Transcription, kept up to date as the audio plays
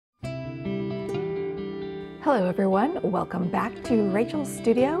Hello everyone, welcome back to Rachel's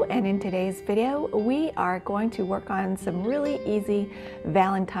studio, and in today's video we are going to work on some really easy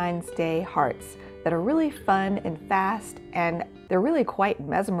Valentine's Day hearts that are really fun and fast, and they're really quite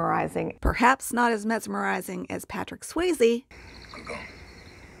mesmerizing. Perhaps not as mesmerizing as Patrick Swayze. Good going.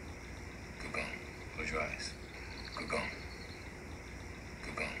 Good going. Close your eyes. Good going.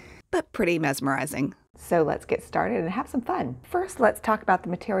 Good going. But pretty mesmerizing. So let's get started and have some fun. First, let's talk about the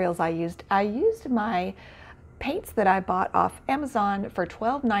materials I used. I used my paints that I bought off Amazon for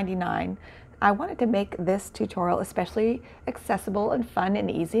 $12.99. I wanted to make this tutorial especially accessible and fun and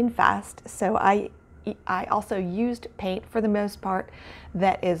easy and fast, so I also used paint for the most part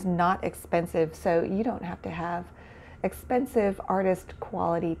that is not expensive, so you don't have to have expensive artist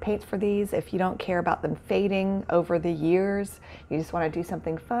quality paints for these if you don't care about them fading over the years. You just want to do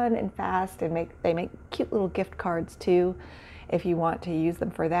something fun and fast, and they make cute little gift cards too if you want to use them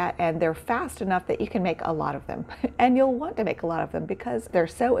for that, and they're fast enough that you can make a lot of them and you'll want to make a lot of them because they're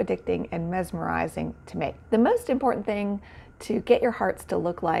so addicting and mesmerizing to make. The most important thing to get your hearts to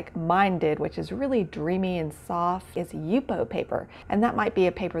look like mine did, which is really dreamy and soft, is Yupo paper. And that might be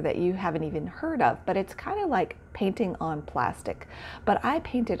a paper that you haven't even heard of, but it's kind of like painting on plastic. But I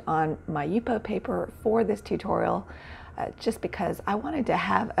painted on my Yupo paper for this tutorial just because I wanted to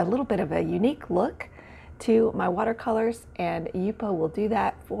have a little bit of a unique look to my watercolors, and Yupo will do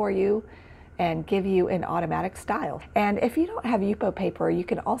that for you and give you an automatic style. And if you don't have Yupo paper, you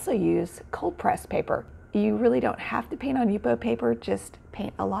can also use cold press paper. You really don't have to paint on Yupo paper, just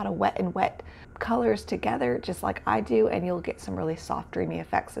paint a lot of wet and wet colors together just like I do, and you'll get some really soft dreamy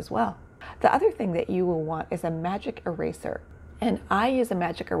effects as well. The other thing that you will want is a magic eraser, and I use a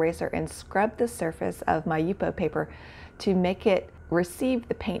magic eraser and scrub the surface of my Yupo paper to make it receive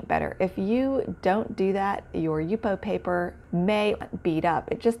the paint better. If you don't do that, your Yupo paper may bead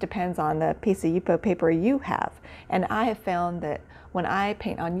up. It just depends on the piece of Yupo paper you have. And I have found that when I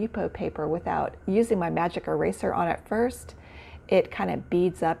paint on Yupo paper without using my magic eraser on it first, it kind of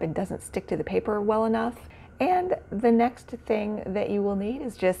beads up and doesn't stick to the paper well enough. And the next thing that you will need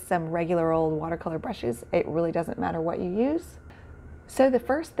is just some regular old watercolor brushes. It really doesn't matter what you use. So the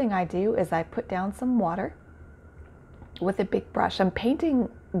first thing I do is I put down some water with a big brush. I'm painting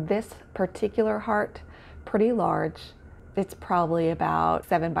this particular heart pretty large. It's probably about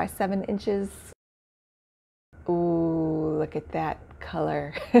 7 by 7 inches. Ooh, look at that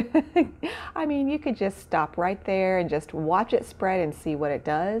color. I mean, you could just stop right there and just watch it spread and see what it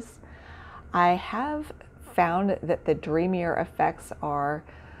does. I have found that the dreamier effects are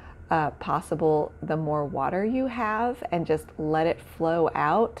possible the more water you have, and just let it flow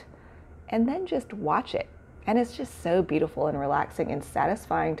out and then just watch it. And it's just so beautiful and relaxing and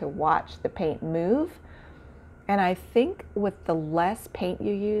satisfying to watch the paint move. And I think with the less paint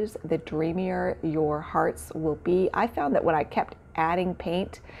you use, the dreamier your hearts will be. I found that when I kept adding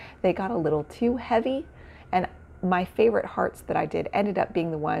paint, they got a little too heavy. And my favorite hearts that I did ended up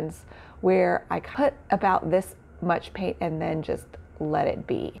being the ones where I put about this much paint and then just let it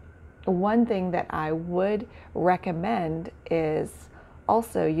be. One thing that I would recommend is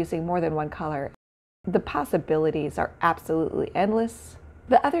also using more than one color. The possibilities are absolutely endless.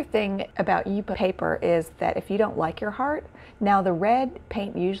 The other thing about Yupo paper is that if you don't like your heart, now the red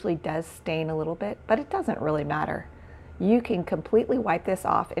paint usually does stain a little bit, but it doesn't really matter. You can completely wipe this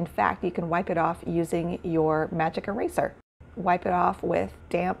off. In fact, you can wipe it off using your magic eraser. Wipe it off with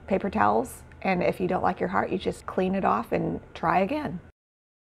damp paper towels, and if you don't like your heart, you just clean it off and try again.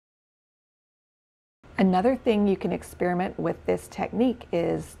 Another thing you can experiment with this technique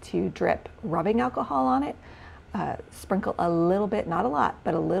is to drip rubbing alcohol on it. Sprinkle a little bit, not a lot,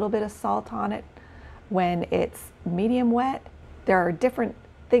 but a little bit of salt on it when it's medium wet. There are different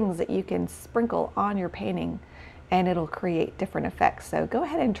things that you can sprinkle on your painting and it'll create different effects. So go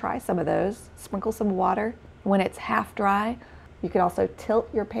ahead and try some of those. Sprinkle some water. When it's half dry, you can also tilt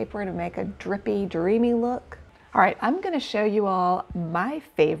your paper to make a drippy, dreamy look. All right, I'm gonna show you all my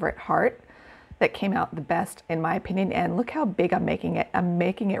favorite heart that came out the best in my opinion, and look how big I'm making it. I'm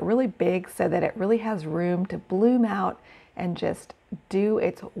making it really big so that it really has room to bloom out and just do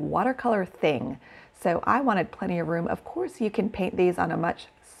its watercolor thing. So I wanted plenty of room. Of course, you can paint these on a much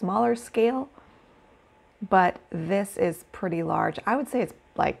smaller scale, but this is pretty large. I would say it's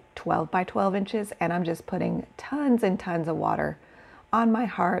like 12 by 12 inches, and I'm just putting tons and tons of water on my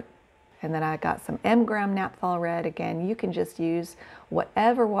heart. And then I got some M-gram naphthol red. Again, you can just use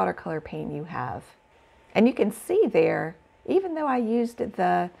whatever watercolor paint you have. And you can see there, even though I used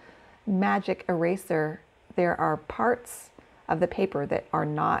the magic eraser, there are parts of the paper that are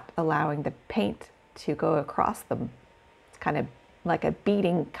not allowing the paint to go across them. It's kind of like a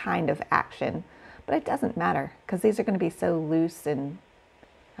beading kind of action. but it doesn't matter because these are going to be so loose. And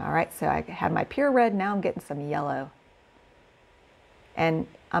all right, so I had my pure red, now I'm getting some yellow. And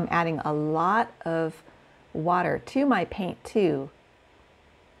I'm adding a lot of water to my paint too,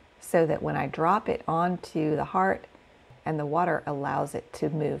 so that when I drop it onto the heart and the water allows it to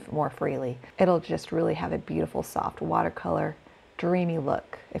move more freely, it'll just really have a beautiful, soft watercolor, dreamy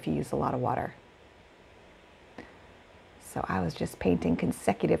look if you use a lot of water. So I was just painting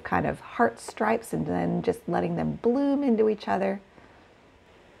consecutive kind of heart stripes and then just letting them bloom into each other.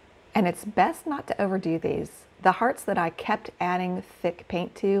 And it's best not to overdo these. The hearts that I kept adding thick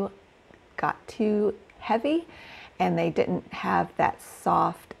paint to got too heavy and they didn't have that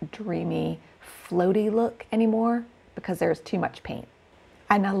soft, dreamy, floaty look anymore because there's too much paint.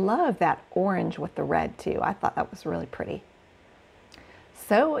 And I love that orange with the red too. I thought that was really pretty.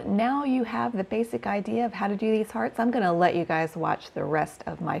 So now you have the basic idea of how to do these hearts. I'm going to let you guys watch the rest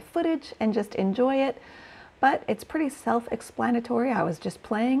of my footage and just enjoy it. But it's pretty self-explanatory. I was just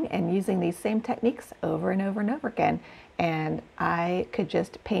playing and using these same techniques over and over and over again. And I could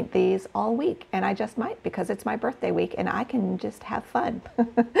just paint these all week, and I just might because it's my birthday week and I can just have fun.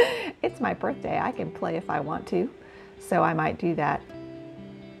 It's my birthday. I can play if I want to, so I might do that.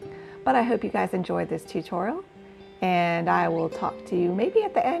 But I hope you guys enjoyed this tutorial, and I will talk to you maybe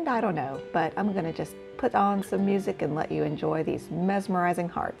at the end, I don't know, but I'm gonna just put on some music and let you enjoy these mesmerizing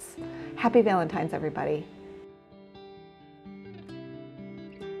hearts. Happy Valentine's, everybody.